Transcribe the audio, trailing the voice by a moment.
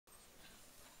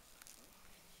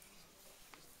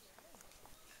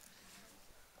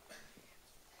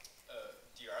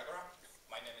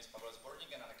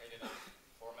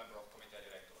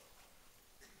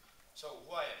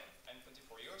who I am. I'm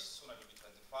 24 years, soon I will be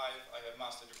 25. I have a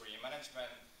master's degree in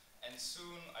management, and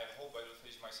soon I hope I will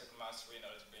finish my second master in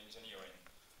electrical engineering.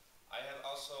 I have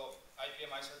also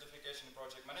IPMI certification in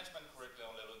project management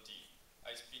curriculum level D.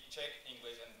 I speak Czech,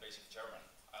 English, and basic German.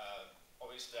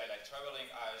 Obviously, I like traveling,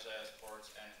 AEGEE,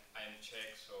 sports, and I'm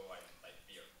Czech, so I like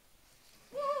beer.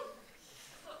 Well,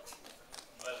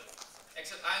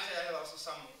 except AEGEE, I have also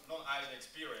some non-AEGEE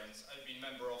experience. I've been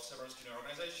member of several student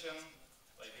organizations.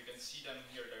 Like you can see them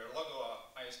here, their logo,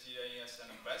 IST, AES, and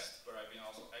BEST, where I've been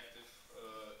also active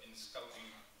in Scouting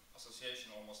Association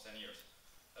almost 10 years.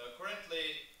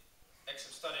 Currently,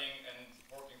 except studying and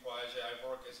working for AEGEE, I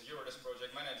work as a Eurodesk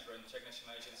project manager in Czech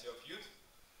National Agency of Youth,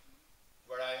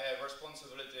 where I have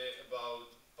responsibility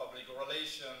about public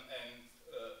relation and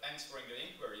answering the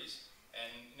inquiries.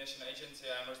 And in National Agency,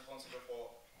 I'm responsible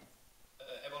for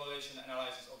evaluation and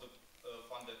analysis of the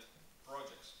funded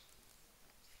projects.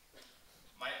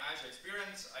 My AEGEE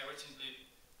experience, I recently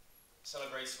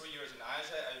celebrate 3 years in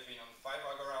AEGEE. I've been on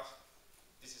 5 Agora.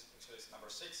 This is actually number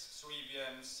 6, 3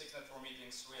 EVMs, 6 network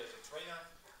meetings, 3 as a trainer,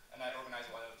 and I organize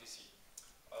 1 LTC.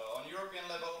 On European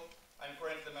level, I'm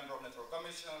currently a member of Network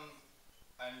Commission.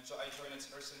 I joined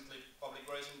recently Public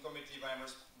Relations Committee, where I'm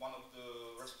one of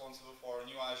the responsible for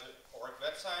new AEGEE org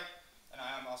website, and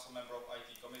I am also a member of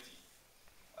IT committee.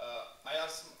 I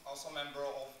am also a member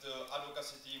of the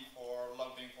advocacy team for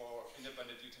lobbying for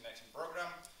independent youth in action program,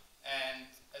 and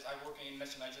as I'm working in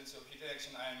National Agency of Youth in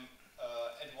Action, I'm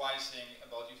advising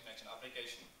about youth in action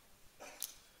application.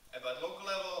 At local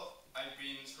level, I've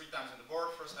been 3 times on the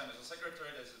board, first time as a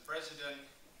secretary, as a president,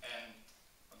 and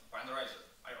a fundraiser.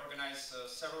 I organized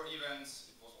several events.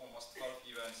 It was almost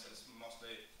 12 events,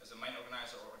 mostly as a main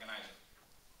organizer or organizer.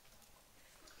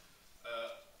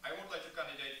 I would like to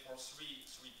candidate for three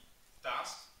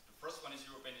tasks. The first one is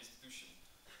European institution.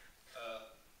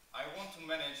 I want to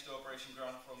manage the operation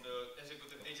ground from the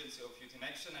Executive Agency of Youth in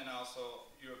Action and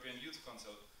also European Youth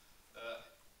Council.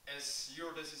 As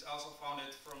Eurodesk is also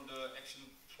founded from the Action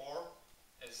 4,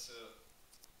 as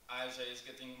AEGEE is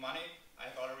getting money, I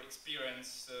have already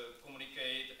experienced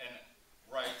communicate and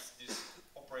write this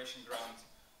operation ground.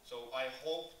 So I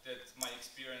hope that my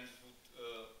experience would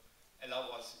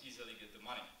allow us easily get the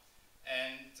money.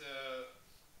 And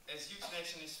as Youth in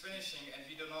Action is finishing, and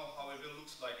we don't know how it will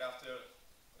look like after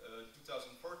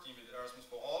 2014 with Erasmus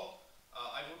for All,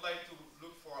 I would like to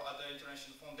look for other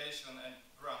international foundation and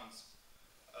grants.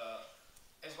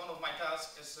 As one of my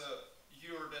tasks as a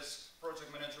Eurodesk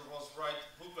project manager was write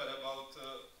booklet about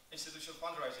institutional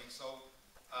fundraising. So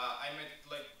I made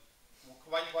like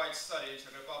quite wide study in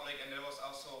Czech Republic, and there was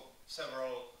also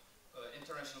several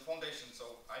international foundations.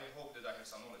 So I hope that I have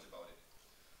some knowledge about it.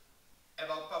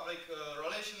 About public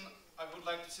relation, I would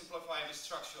like to simplify the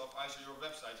structure of AEGEE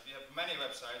websites. We have many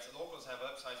websites, locals have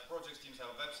websites, project teams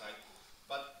have a website,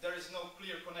 but there is no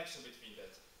clear connection between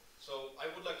that. So I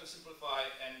would like to simplify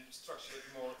and structure it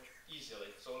more easily,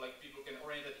 so like people can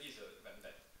orient it easily than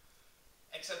that.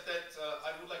 Except that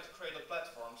I would like to create the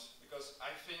platforms, because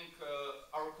I think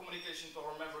our communication to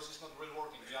our members is not really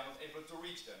working. We are not able to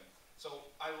reach them.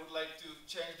 So I would like to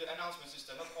change the announcement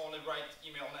system, not only write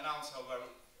email and announce however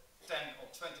 10 or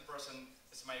 20%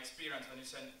 is my experience when you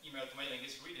send email to mailing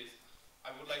list, read it. I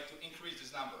would like to increase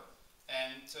this number.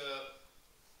 And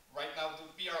right now the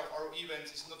PR of our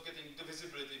events is not getting the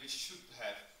visibility which should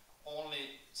have.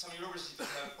 Only some universities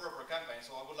have proper campaigns,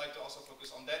 so I would like to also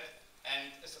focus on that. And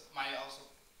as my also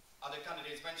other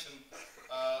candidates mentioned,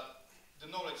 the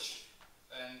knowledge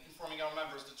and informing our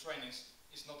members, the trainings,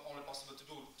 is not only possible to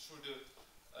do through the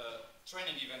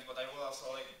training events, but I will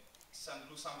also like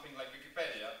do something like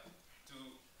Wikipedia to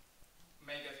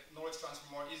make a knowledge transfer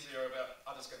more easier where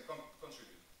others can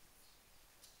contribute.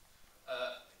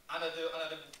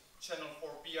 Another channel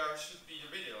for PR should be the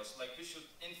videos. Like we should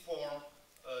inform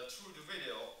through the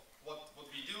video what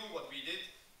we do, what we did,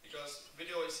 because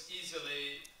video is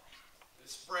easily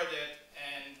spreaded,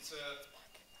 and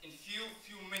in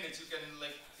few minutes you can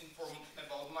like inform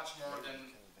about much more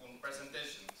than one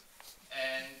presentation.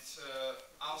 And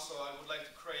also I would like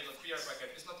to create a PR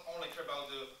packet. It's not only about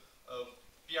the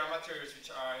PR materials which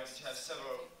have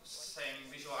several same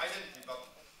visual identity, but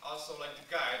also like the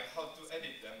guide how to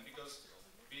edit them, because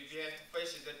we have to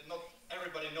face it that not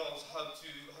everybody knows how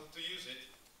to use it,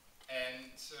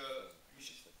 and we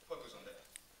should focus on that.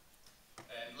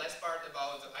 And last part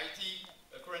about the IT.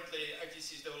 Currently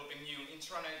ITC is developing new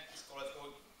intranet. It's called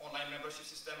online membership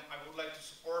system. I would like to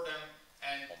support them,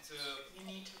 and you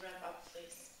need to wrap up